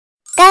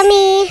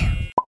Gummy.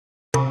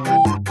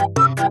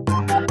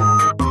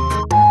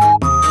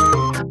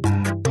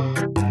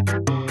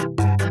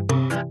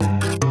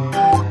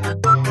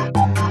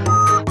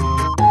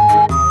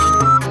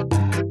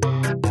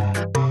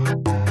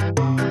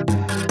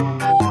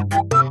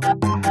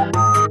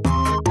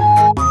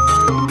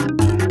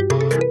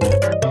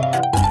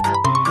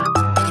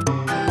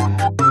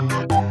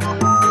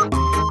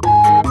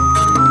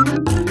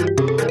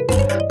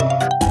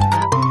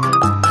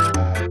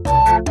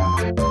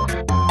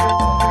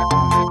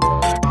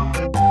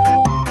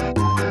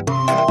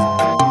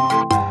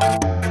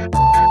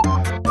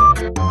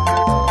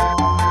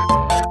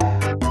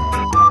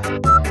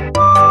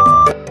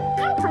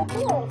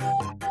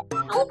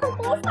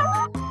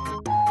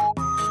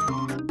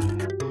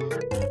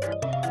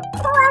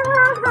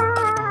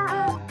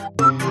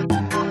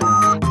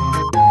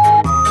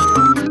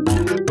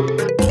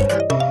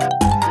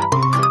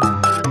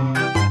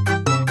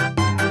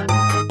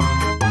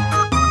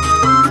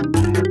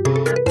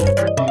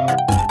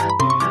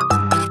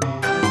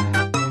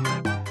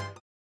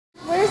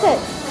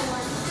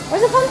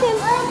 Where's the pumpkin?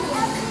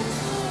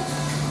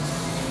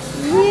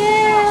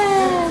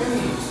 Yeah!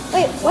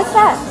 Wait, what's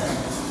that?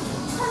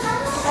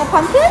 A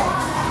pumpkin?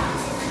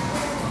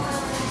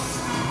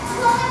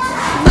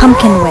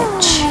 Pumpkin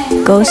witch,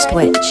 ghost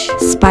witch,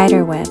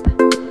 spider web,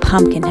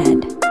 pumpkin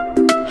head,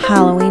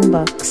 Halloween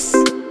books.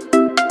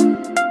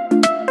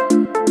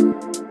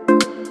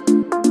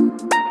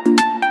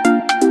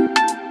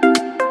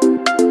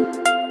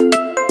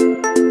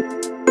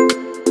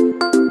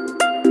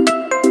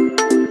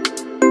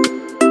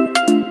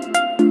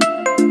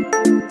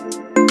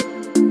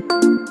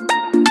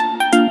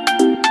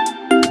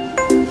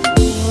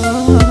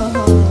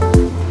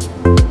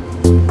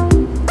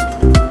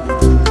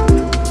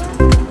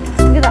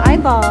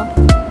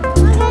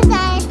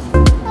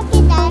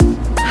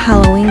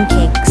 Halloween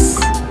cakes,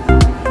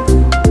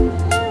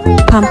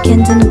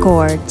 pumpkins and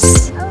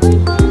gourds.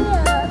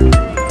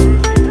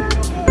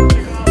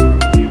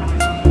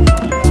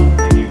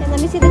 Okay, let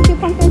me see the 2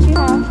 pumpkins you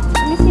have.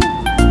 Let me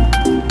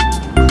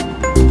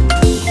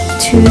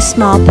see. 2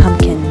 small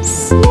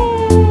pumpkins.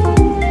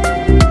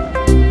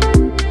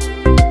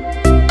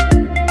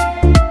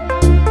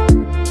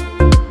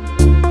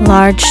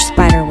 Large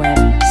spiderweb,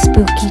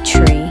 spooky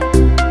tree,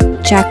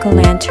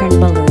 jack-o'-lantern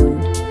balloon.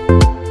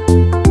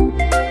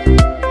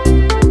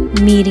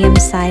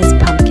 Medium-sized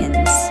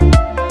pumpkins.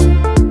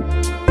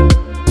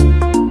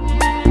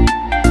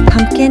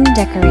 Pumpkin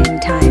decorating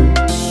time.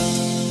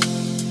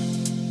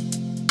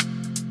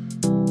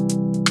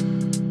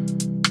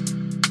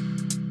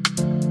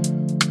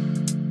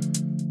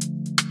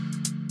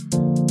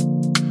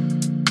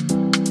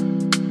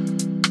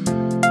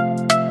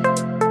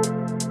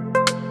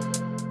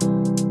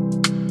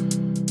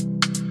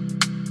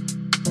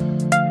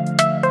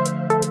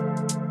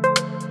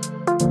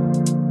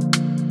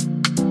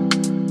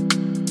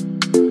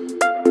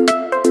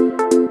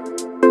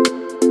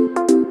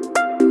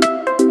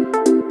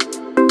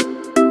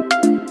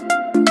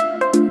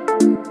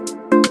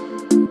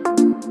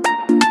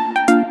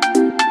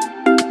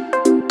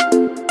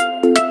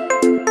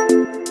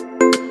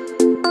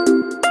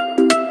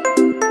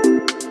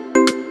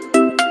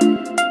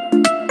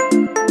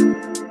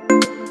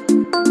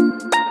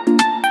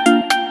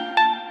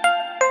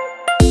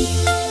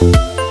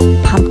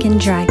 Pumpkin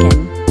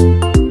dragon.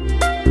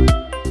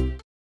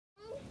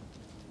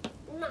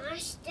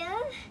 Master,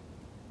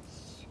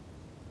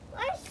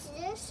 what's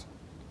this?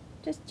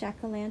 Just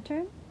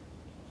jack-o'-lantern.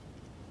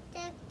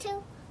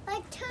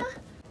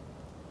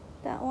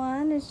 That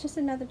one is just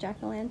another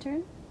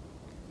jack-o'-lantern.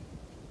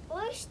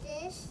 What's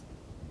this?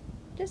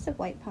 Just a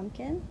white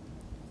pumpkin.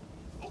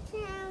 I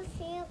can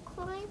see a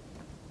coin.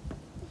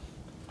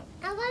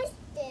 And what's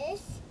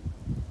this?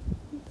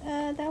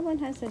 That one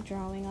has a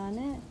drawing on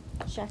it.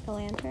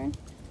 Jack-o'-lantern.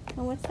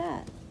 And what's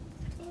that?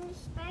 A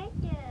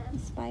spider. A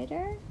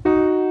spider?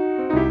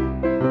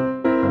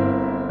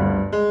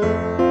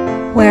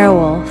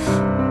 Werewolf.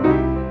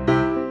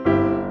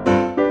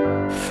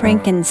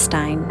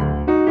 Frankenstein.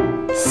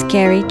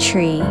 Scary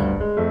tree.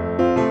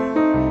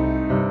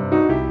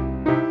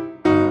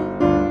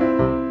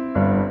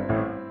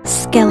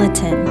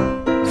 Skeleton.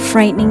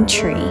 Frightening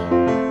tree.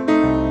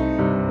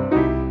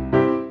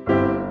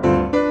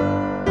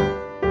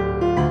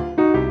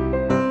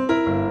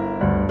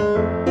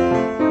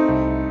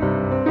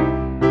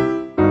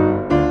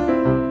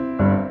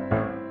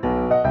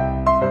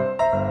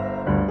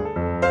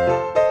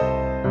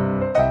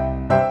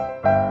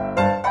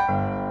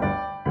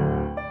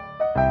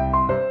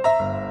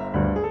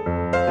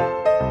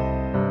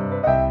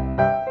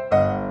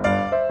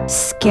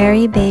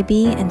 Scary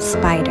baby and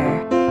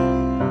spider.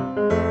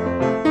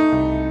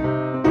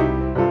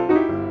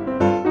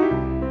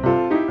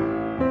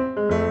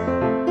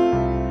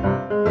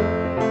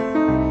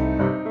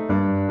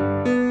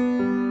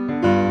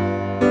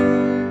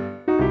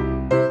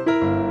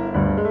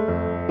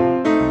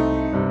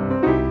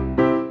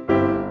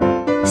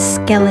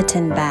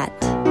 Skeleton bat.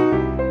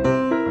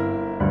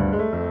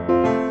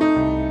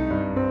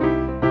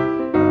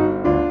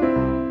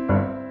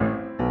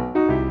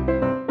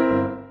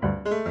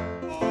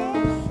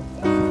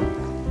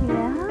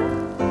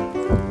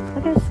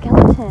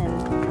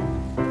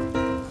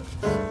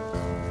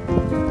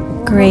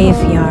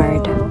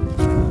 Graveyard. Look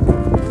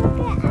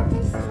at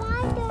the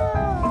spider.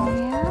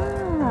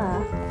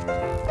 Yeah.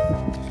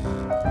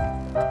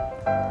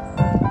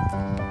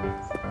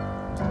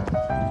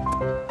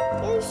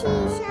 You see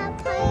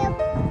Sapphire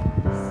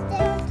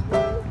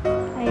statue?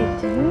 I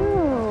do.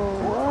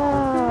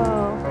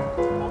 Whoa.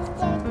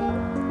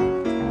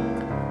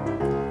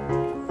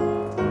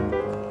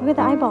 Look at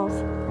the eyeballs.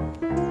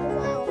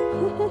 Wow.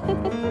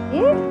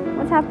 Yeah?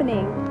 What's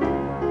happening?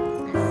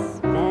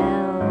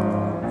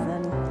 Smells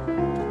and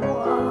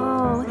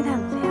whoa, look at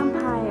that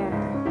vampire.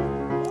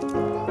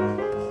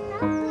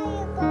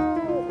 Sapphire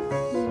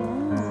goes.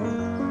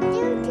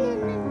 Yeah.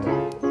 They're in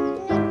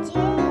the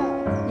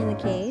jail. In the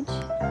cage.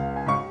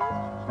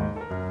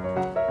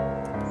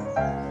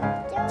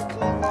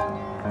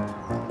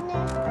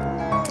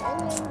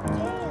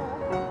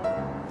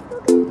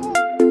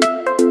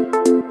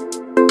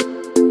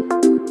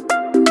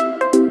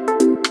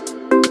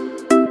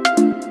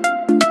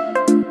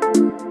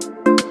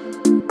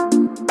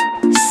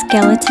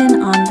 Skeleton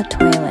on the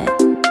toilet.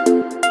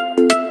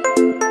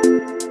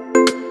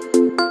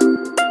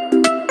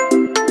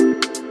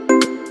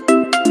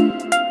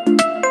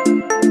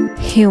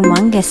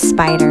 Humongous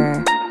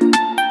spider.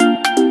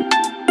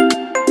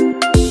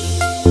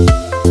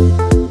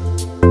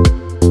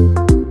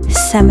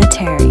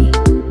 Cemetery.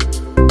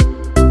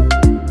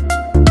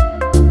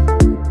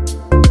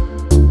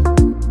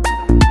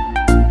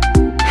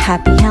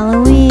 Happy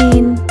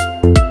Halloween!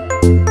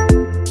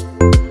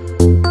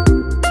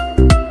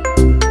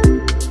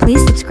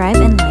 Please subscribe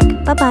and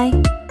like. Bye-bye.